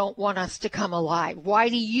they don't want us to come alive? Why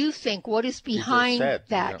do you think, what is behind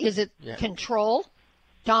that? Is it control,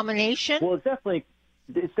 domination? Well, it's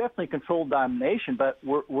definitely controlled domination, but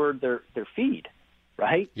we're their feed.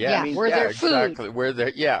 right? Yeah, we're their food. Exactly. We're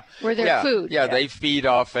their food. Yeah, they feed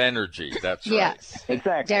off energy. That's right. Yes,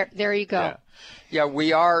 exactly. There you go. Yeah,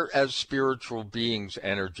 we are, as spiritual beings,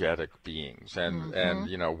 energetic beings, and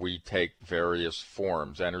you know, we take various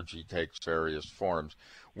forms. Energy takes various forms.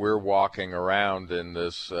 We're walking around in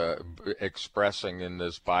this, expressing in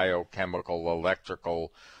this biochemical,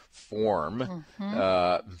 electrical form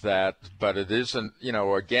but it isn't, you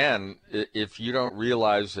know, again, if you don't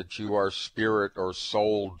realize that you are spirit or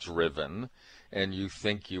soul driven and you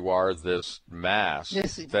think you are this mass,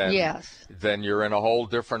 then you're in a whole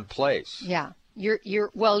different place. Yeah. You're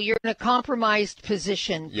in a compromised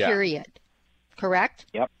position, period. Correct?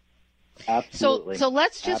 Yep. Absolutely. So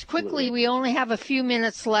let's just quickly, we only have a few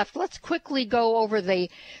minutes left. Let's quickly go over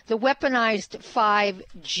the weaponized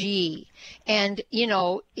 5G. And, you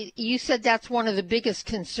know, you said that's one of the biggest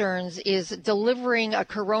concerns is delivering a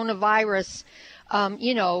coronavirus,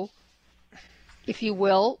 you know, if you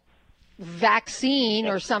will, vaccine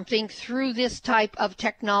or something through this type of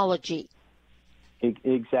technology.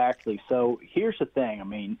 Exactly. So here's the thing. I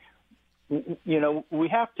mean, you know, we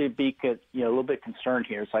have to be, a little bit concerned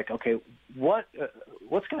here. It's like, okay, what's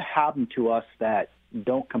going to happen to us that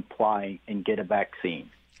don't comply and get a vaccine,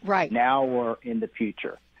 right now or in the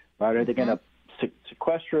future? Right? Are they going to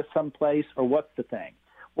sequester us someplace, or what's the thing?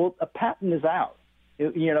 Well, a patent is out.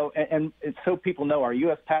 You know, and so people know, our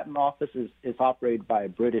U.S. Patent Office is operated by a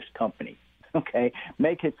British company. Okay,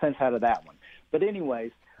 make sense out of that one. But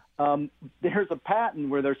anyways. There's a patent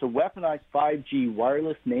where there's a weaponized 5G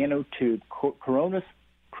wireless nanotube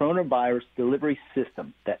coronavirus delivery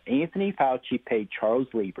system that Anthony Fauci paid Charles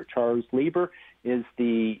Lieber. Charles Lieber is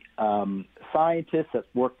the scientist that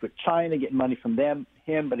worked with China, getting money from him,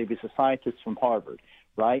 but he was a scientist from Harvard,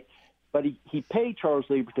 right? But he paid Charles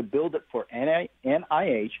Lieber to build it for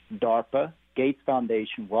NIH, DARPA, Gates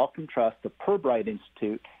Foundation, Wellcome Trust, the Pirbright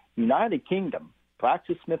Institute, United Kingdom,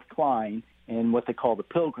 GlaxoSmithKline, and what they call the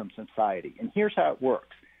Pilgrim Society. And here's how it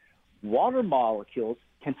works. Water molecules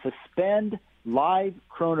can suspend live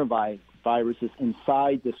coronaviruses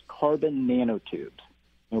inside this carbon nanotubes,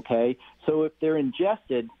 okay? So if they're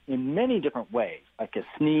ingested in many different ways, like a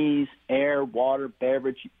sneeze, air, water,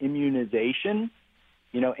 beverage, immunization,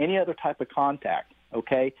 you know, any other type of contact,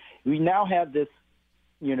 okay? We now have this,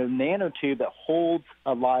 you know, nanotube that holds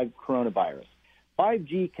a live coronavirus.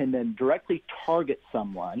 5G can then directly target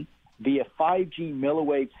someone via 5G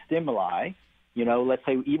milliwave stimuli, you know, let's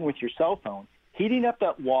say even with your cell phone, heating up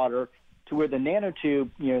that water to where the nanotube,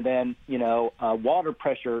 you know, then, you know, water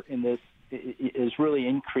pressure in this is really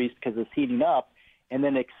increased because it's heating up, and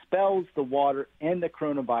then expels the water and the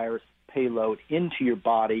coronavirus payload into your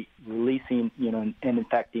body, releasing, you know, and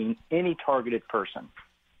infecting any targeted person.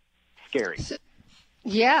 Scary.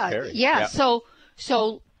 Yeah. So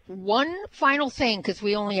one final thing, because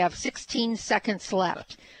we only have 16 seconds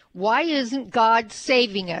left. Why isn't God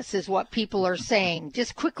saving us, is what people are saying.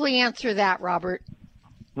 Just quickly answer that, Robert.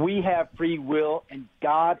 We have free will, and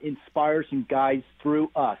God inspires and guides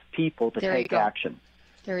through us, people, to take action.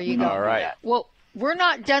 There you go. All right. Well, we're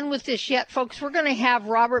not done with this yet, folks. We're going to have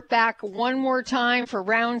Robert back one more time for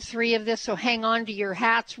round 3 of this, so hang on to your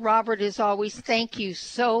hats. Robert, as always, thank you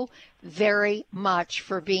so very much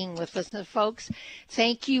for being with us, folks.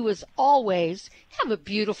 Thank you as always. Have a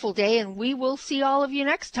beautiful day, and we will see all of you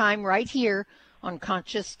next time right here on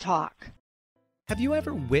Conscious Talk. Have you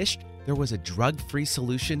ever wished there was a drug-free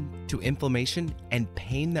solution to inflammation and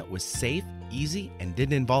pain that was safe, easy, and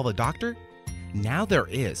didn't involve a doctor? Now there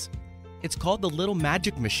is. It's called the Little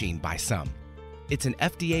Magic Machine by some. It's an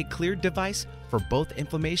FDA-cleared device for both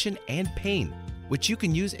inflammation and pain, which you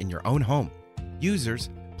can use in your own home. Users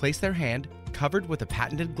place their hand, covered with a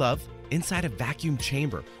patented glove, inside a vacuum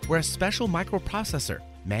chamber where a special microprocessor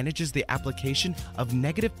manages the application of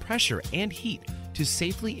negative pressure and heat to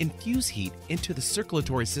safely infuse heat into the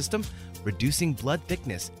circulatory system, reducing blood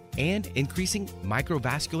thickness and increasing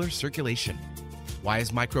microvascular circulation. Why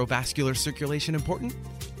is microvascular circulation important?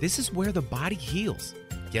 This is where the body heals,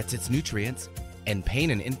 gets its nutrients, and pain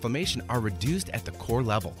and inflammation are reduced at the core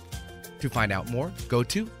level. To find out more, go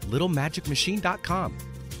to littlemagicmachine.com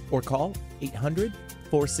or call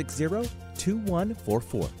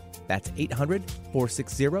 800-460-2144. That's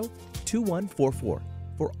 800-460-2144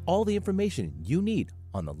 for all the information you need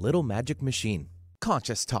on the Little Magic Machine.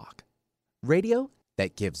 Conscious Talk, radio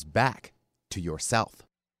that gives back to yourself.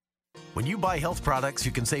 When you buy health products,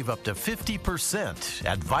 you can save up to 50%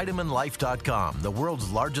 at VitaminLife.com, the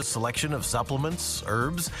world's largest selection of supplements,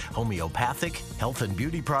 herbs, homeopathic, health and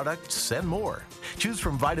beauty products, and more. Choose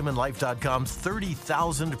from VitaminLife.com's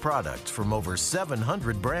 30,000 products from over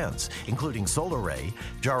 700 brands, including Solaray,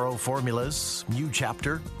 Jarrow Formulas, New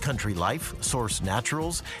Chapter, Country Life, Source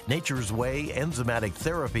Naturals, Nature's Way, Enzymatic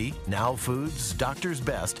Therapy, Now Foods, Doctor's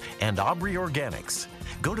Best, and Aubrey Organics.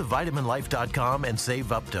 Go to VitaminLife.com and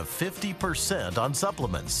save up to 50% on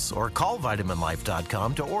supplements, or call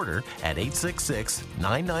VitaminLife.com to order at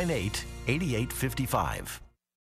 866-998-8855.